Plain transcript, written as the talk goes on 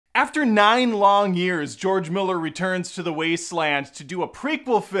After 9 long years, George Miller returns to the Wasteland to do a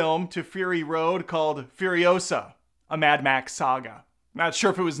prequel film to Fury Road called Furiosa, a Mad Max Saga. Not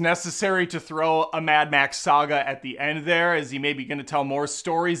sure if it was necessary to throw a Mad Max Saga at the end there, as he may be going to tell more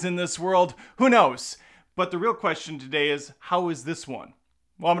stories in this world. Who knows? But the real question today is, how is this one?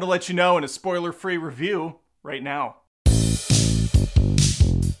 Well, I'm going to let you know in a spoiler-free review right now.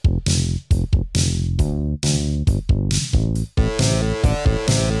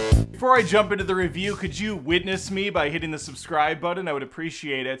 Before I jump into the review, could you witness me by hitting the subscribe button? I would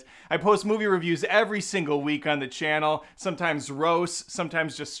appreciate it. I post movie reviews every single week on the channel, sometimes roasts,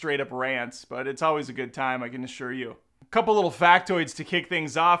 sometimes just straight up rants, but it's always a good time, I can assure you. A couple little factoids to kick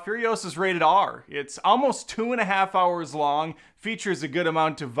things off. Furiosa is rated R. It's almost 2.5 hours long, features a good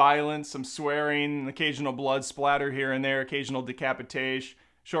amount of violence, some swearing, occasional blood splatter here and there, occasional decapitation,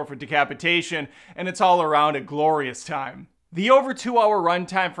 short for decapitation, and it's all around a glorious time. The over 2-hour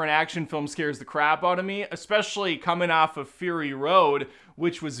runtime for an action film scares the crap out of me, especially coming off of Fury Road,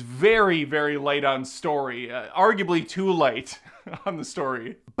 which was very, very light on story. Arguably too light on the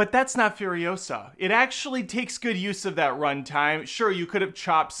story. But that's not Furiosa. It actually takes good use of that runtime. Sure, you could have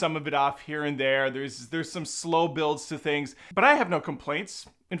chopped some of it off here and there. There's some slow builds to things, but I have no complaints.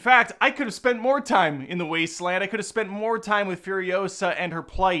 In fact, I could have spent more time in the Wasteland. I could have spent more time with Furiosa and her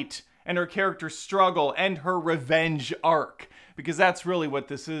plight, and her character's struggle, and her revenge arc. Because that's really what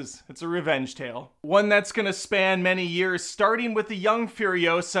this is. It's a revenge tale. One that's gonna span many years, starting with the young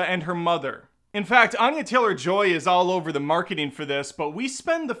Furiosa and her mother. In fact, Anya Taylor-Joy is all over the marketing for this, but we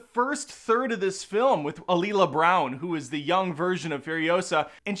spend the first third of this film with Olinger Brown, who is the young version of Furiosa,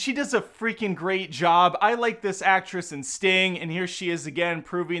 and she does a freaking great job. I like this actress in Sting, and here she is again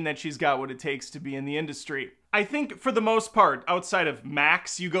proving that she's got what it takes to be in the industry. I think for the most part, outside of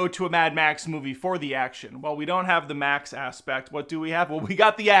Max, you go to a Mad Max movie for the action. Well, we don't have the Max aspect. What do we have? Well, we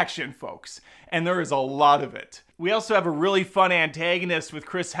got the action, folks. And there is a lot of it. We also have a really fun antagonist with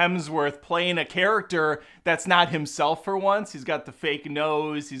Chris Hemsworth playing a character that's not himself for once. He's got the fake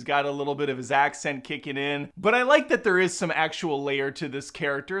nose. He's got a little bit of his accent kicking in. But I like that there is some actual layer to this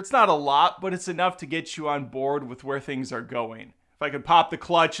character. It's not a lot, but it's enough to get you on board with where things are going. If I could pop the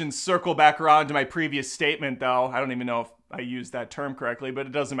clutch and circle back around to my previous statement, though, I don't even know if I used that term correctly, but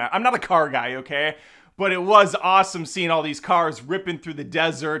it doesn't matter. I'm not a car guy, okay? But it was awesome seeing all these cars ripping through the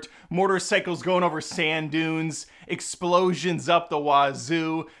desert, motorcycles going over sand dunes, explosions up the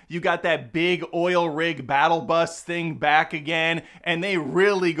wazoo. You got that big oil rig battle bus thing back again, and they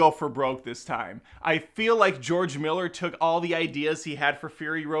really go for broke this time. I feel like George Miller took all the ideas he had for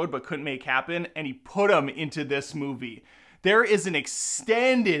Fury Road but couldn't make happen, and he put them into this movie. There is an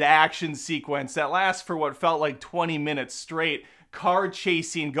extended action sequence that lasts for what felt like 20 minutes straight, car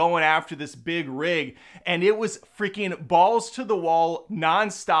chasing, going after this big rig, and it was freaking balls to the wall,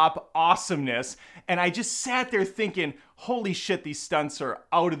 nonstop awesomeness, and I just sat there thinking, holy shit, these stunts are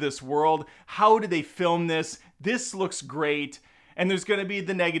out of this world. How did they film this? This looks great. And there's going to be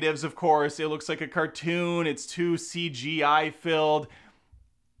the negatives, of course. It looks like a cartoon. It's too CGI filled.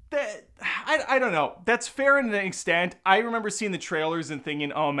 I don't know. That's fair in an extent. I remember seeing the trailers and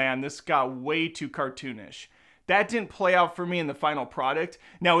thinking, oh man, this got way too cartoonish. That didn't play out for me in the final product.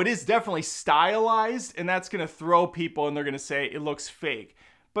 Now, it is definitely stylized, and that's going to throw people, and they're going to say it looks fake.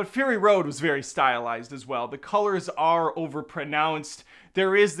 But Fury Road was very stylized as well. The colors are overpronounced.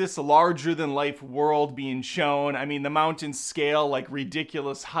 There is this larger-than-life world being shown. I mean, the mountains scale like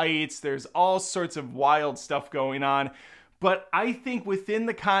ridiculous heights. There's all sorts of wild stuff going on. But I think within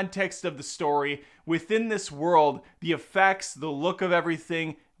the context of the story, within this world, the effects, the look of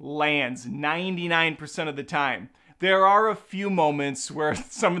everything lands 99% of the time. There are a few moments where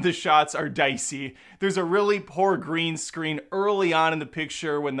some of the shots are dicey. There's a really poor green screen early on in the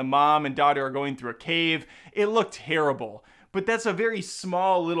picture when the mom and daughter are going through a cave. It looked terrible. But that's a very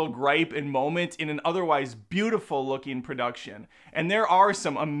small little gripe and moment in an otherwise beautiful looking production. And there are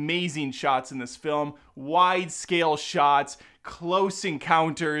some amazing shots in this film, wide scale shots, close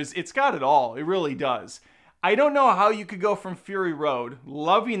encounters. It's got it all. It really does. I don't know how you could go from Fury Road,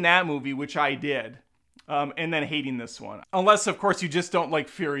 loving that movie, which I did, and then hating this one. Unless, of course, you just don't like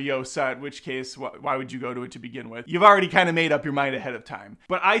Furiosa, in which case, why would you go to it to begin with? You've already kind of made up your mind ahead of time.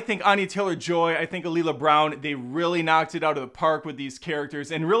 But I think Anya Taylor-Joy, I think Olinger Brown, they really knocked it out of the park with these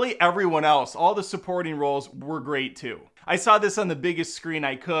characters, and really everyone else. All the supporting roles were great too. I saw this on the biggest screen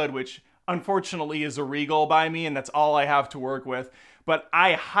I could, which unfortunately is a Regal by me, and that's all I have to work with. But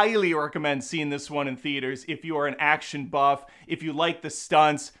I highly recommend seeing this one in theaters if you are an action buff. If you like the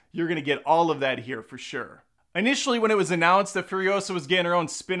stunts, you're going to get all of that here for sure. Initially, when it was announced that Furiosa was getting her own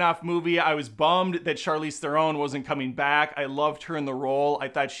spin-off movie, I was bummed that Charlize Theron wasn't coming back. I loved her in the role. I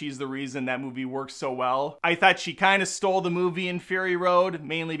thought she's the reason that movie works so well. I thought she kind of stole the movie in Fury Road,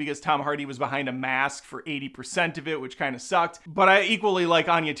 mainly because Tom Hardy was behind a mask for 80% of it, which kind of sucked. But I equally like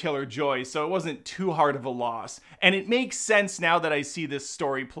Anya Taylor-Joy, so it wasn't too hard of a loss. And it makes sense now that I see this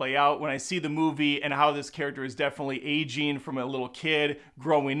story play out, when I see the movie and how this character is definitely aging from a little kid,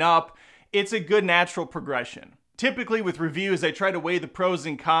 growing up. It's a good natural progression. Typically with reviews, I try to weigh the pros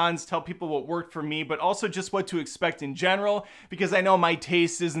and cons, tell people what worked for me, but also just what to expect in general, because I know my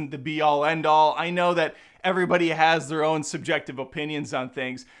taste isn't the be-all end-all. I know that everybody has their own subjective opinions on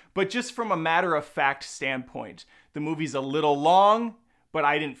things, but just from a matter-of-fact standpoint, the movie's a little long, but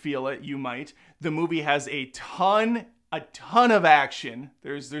I didn't feel it. You might. The movie has a ton of action.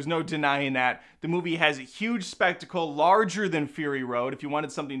 There's no denying that. The movie has a huge spectacle, larger than Fury Road. If you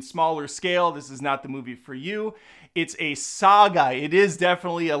wanted something smaller scale, this is not the movie for you. It's a saga. It is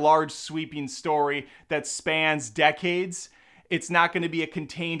definitely a large sweeping story that spans decades. It's not going to be a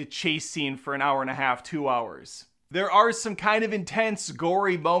contained chase scene for an hour and a half, 2 hours. There are some kind of intense,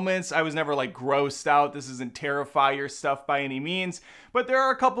 gory moments. I was never like grossed out. This isn't Terrifier stuff by any means, but there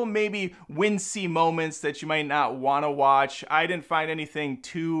are a couple maybe wincy moments that you might not want to watch. I didn't find anything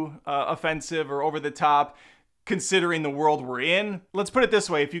too offensive or over the top, considering the world we're in. Let's put it this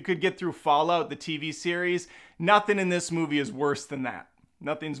way. If you could get through Fallout, the TV series, nothing in this movie is worse than that.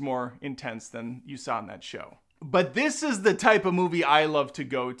 Nothing's more intense than you saw in that show. But this is the type of movie I love to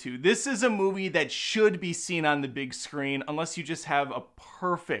go to. This is a movie that should be seen on the big screen, unless you just have a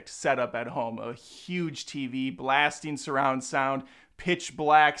perfect setup at home. A huge TV, blasting surround sound, pitch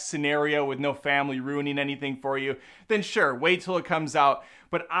black scenario with no family ruining anything for you. Then sure, wait till it comes out.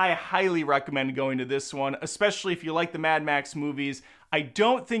 But I highly recommend going to this one, especially if you like the Mad Max movies. I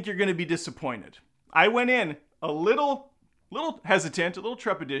don't think you're going to be disappointed. I went in a little hesitant, a little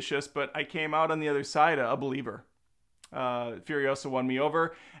trepidatious, but I came out on the other side a believer. Furiosa won me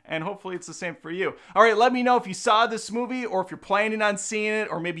over, and hopefully it's the same for you. All right, let me know if you saw this movie, or if you're planning on seeing it,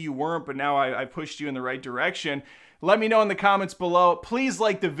 or maybe you weren't, but now I pushed you in the right direction. Let me know in the comments below. Please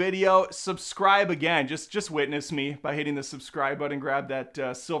like the video, subscribe again. Just witness me by hitting the subscribe button, grab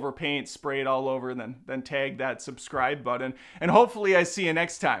that silver paint, spray it all over, and then tag that subscribe button. And hopefully I see you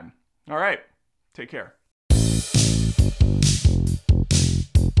next time. All right, take care.